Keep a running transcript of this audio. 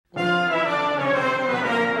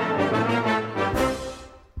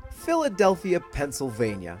Philadelphia,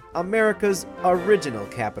 Pennsylvania, America's original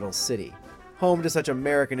capital city, home to such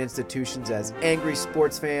American institutions as Angry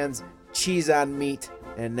Sports Fans, Cheese on Meat,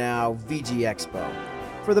 and now VG Expo.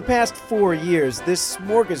 For the past 4 years, this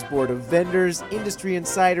smorgasbord of vendors, industry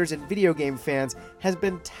insiders, and video game fans has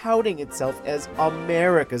been touting itself as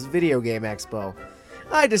America's Video Game Expo.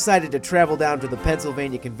 I decided to travel down to the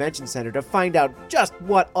Pennsylvania Convention Center to find out just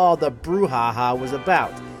what all the brouhaha was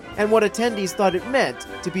about, and what attendees thought it meant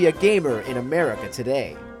to be a gamer in America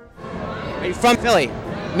today. Are you from Philly?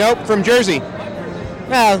 Nope, from Jersey.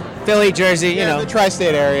 Well, Philly, Jersey, you know. The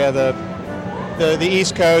tri-state area, the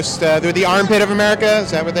East Coast, they're the armpit of America,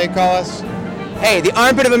 is that what they call us? Hey, the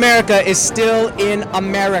armpit of America is still in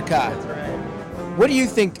America. What do you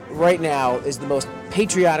think right now is the most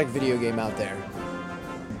patriotic video game out there?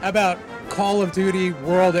 How about Call of Duty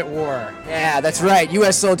World at War? Yeah, that's right.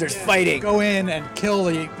 U.S. soldiers fighting. Go in and kill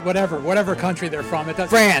the whatever country they're from. It doesn't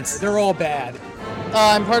France. matter. They're all bad.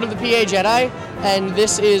 I'm part of the PA Jedi, and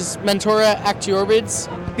this is Mentora Actiorbids.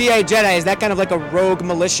 PA Jedi, is that kind of like a rogue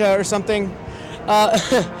militia or something?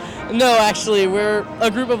 No, actually, we're a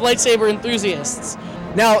group of lightsaber enthusiasts.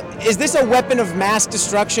 Now, is this a weapon of mass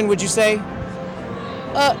destruction, would you say?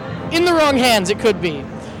 In the wrong hands, it could be,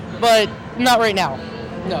 but not right now.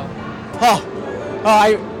 No.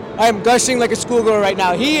 I'm gushing like a schoolgirl right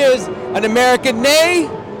now. He is an American, nay,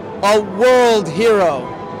 a world hero.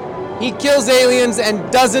 He kills aliens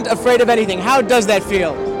and doesn't afraid of anything. How does that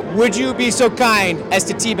feel? Would you be so kind as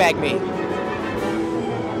to teabag me?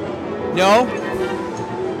 No?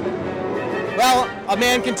 Well, a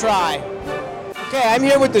man can try. Okay, I'm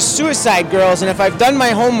here with the Suicide Girls, and if I've done my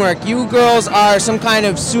homework, you girls are some kind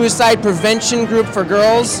of suicide prevention group for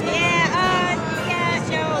girls?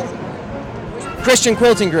 Christian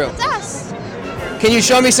quilting group. It's us. Can you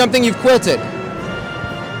show me something you've quilted? No.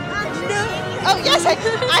 Oh yes, I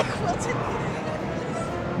quilted.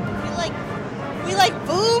 We like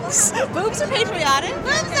boobs. Boobs are patriotic.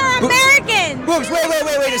 Boobs are American. Boobs. Wait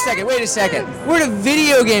a second. We're at a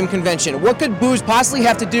video game convention. What could boobs possibly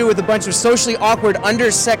have to do with a bunch of socially awkward,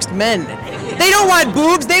 undersexed men? They don't want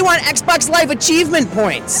boobs. They want Xbox Live achievement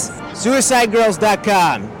points.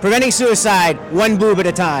 SuicideGirls.com. Preventing suicide, one boob at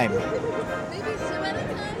a time.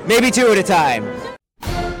 Maybe two at a time.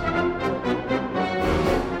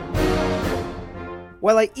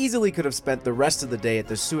 While I easily could have spent the rest of the day at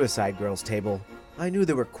the Suicide Girls table, I knew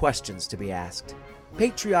there were questions to be asked.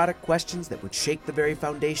 Patriotic questions that would shake the very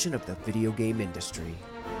foundation of the video game industry.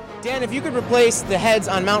 Dan, if you could replace the heads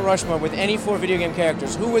on Mount Rushmore with any 4 video game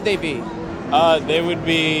characters, who would they be? They would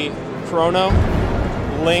be Chrono,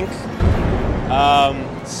 Link,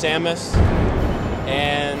 Samus,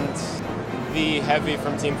 and the Heavy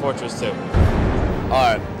from Team Fortress 2.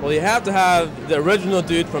 Alright, well you have to have the original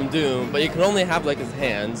dude from Doom, but you can only have like his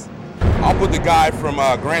hands. I'll put the guy from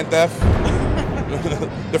Grand Theft,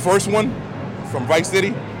 the first one, from Vice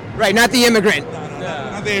City. Right, not the immigrant.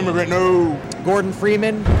 Not the immigrant, no. Gordon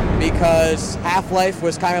Freeman, because Half-Life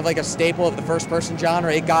was kind of like a staple of the first-person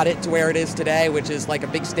genre. It got it to where it is today, which is like a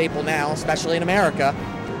big staple now, especially in America.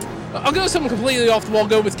 I'll go something completely off the wall,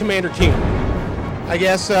 go with Commander Keen. I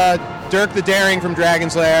guess Dirk the Daring from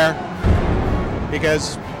Dragon's Lair,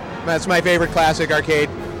 because that's my favorite classic arcade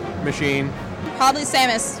machine. Probably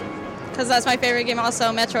Samus, because that's my favorite game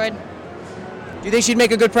also, Metroid. Do you think she'd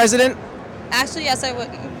make a good president? Actually, yes, I would.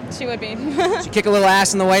 She would be. She'd kick a little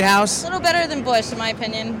ass in the White House? A little better than Bush, in my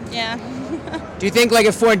opinion, yeah. Do you think like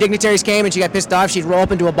if foreign dignitaries came and she got pissed off, she'd roll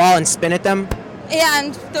up into a ball and spin at them? Yeah,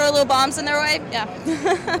 and throw little bombs in their way, yeah.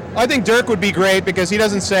 I think Dirk would be great because he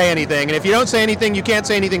doesn't say anything, and if you don't say anything, you can't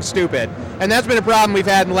say anything stupid. And that's been a problem we've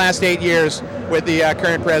had in the last 8 years with the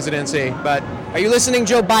current presidency. But are you listening,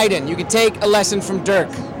 Joe Biden? You could take a lesson from Dirk.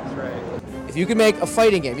 That's right. If you could make a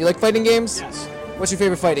fighting game, you like fighting games? Yes. What's your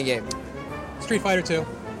favorite fighting game? Street Fighter 2.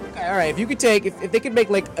 Okay, all right. If you could take, if they could make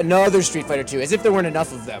like another Street Fighter 2, as if there weren't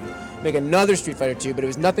enough of them, make another Street Fighter 2, but it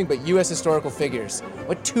was nothing but U.S. historical figures.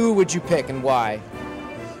 What 2 would you pick and why?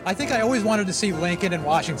 I think I always wanted to see Lincoln and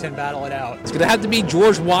Washington battle it out. It's going to have to be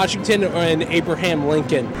George Washington and Abraham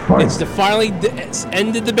Lincoln. It's to finally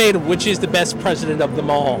end the debate of which is the best president of them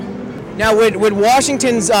all. Now, would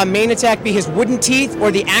Washington's main attack be his wooden teeth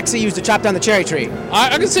or the axe he used to chop down the cherry tree?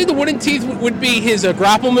 I could say the wooden teeth would be his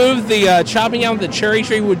grapple move. The chopping out the cherry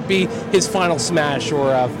tree would be his final smash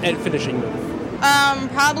or finishing move.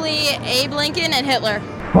 Probably Abe Lincoln and Hitler.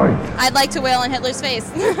 I'd like to wail in Hitler's face.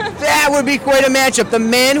 That would be quite a matchup. The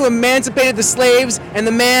man who emancipated the slaves and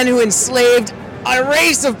the man who enslaved a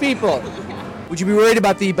race of people. Would you be worried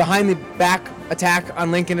about the behind-the-back attack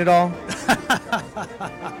on Lincoln at all?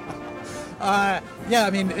 Yeah, I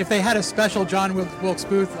mean, if they had a special John Wilkes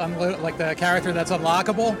Booth, like the character that's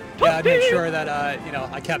unlockable, yeah, I'd make sure that,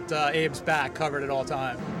 I kept Abe's back covered at all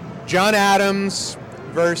times. John Adams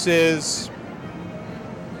versus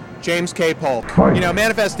James K. Polk.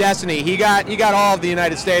 Manifest Destiny. He got all of the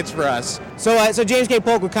United States for us. So James K.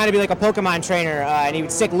 Polk would kind of be like a Pokemon trainer, and he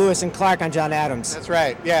would stick Lewis and Clark on John Adams. That's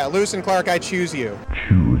right. Yeah, Lewis and Clark, I choose you.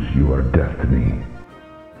 Choose your destiny.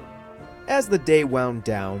 As the day wound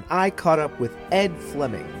down, I caught up with Ed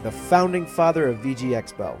Fleming, the founding father of VG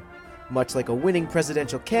Expo. Much like a winning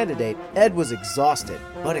presidential candidate, Ed was exhausted,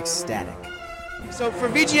 but ecstatic. So for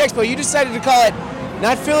VG Expo, you decided to call it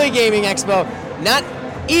not Philly Gaming Expo, not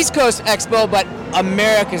East Coast Expo, but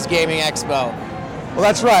America's Gaming Expo. Well,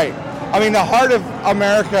 that's right. I mean, the heart of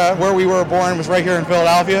America, where we were born, was right here in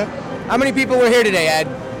Philadelphia. How many people were here today, Ed?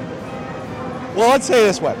 Well, let's say it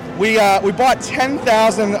this way. We bought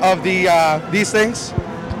 10,000 of these things.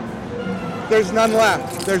 There's none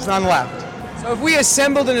left. So if we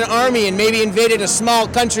assembled in an army and maybe invaded a small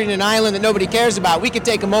country in an island that nobody cares about, we could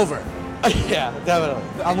take them over. Yeah,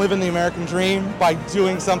 definitely. I'm living the American dream by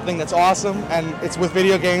doing something that's awesome, and it's with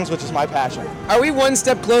video games, which is my passion. Are we one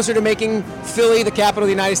step closer to making Philly the capital of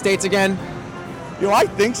the United States again? I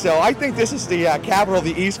think so. I think this is the capital of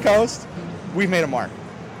the East Coast. We've made a mark.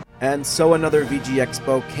 And so another VG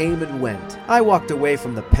Expo came and went. I walked away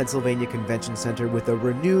from the Pennsylvania Convention Center with a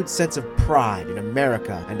renewed sense of pride in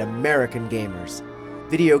America and American gamers.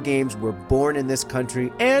 Video games were born in this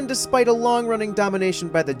country, and despite a long-running domination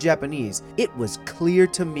by the Japanese, it was clear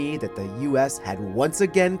to me that the US had once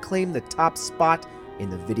again claimed the top spot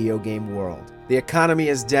in the video game world. The economy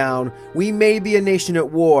is down, we may be a nation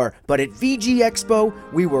at war, but at VG Expo,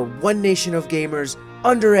 we were one nation of gamers,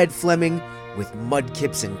 under Ed Fleming, with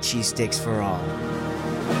mudkips and cheesesteaks for all.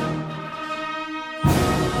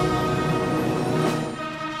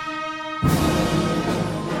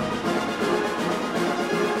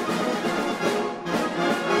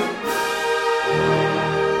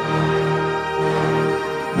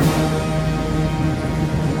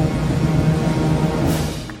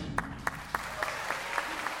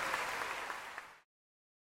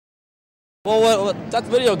 Well, that's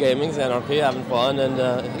video gaming, it's anarchy, having fun, and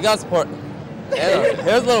you gotta support.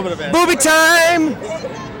 Here's a little bit of it. Booby time!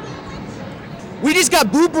 We just got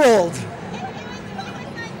boob rolled.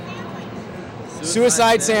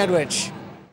 Suicide sandwich.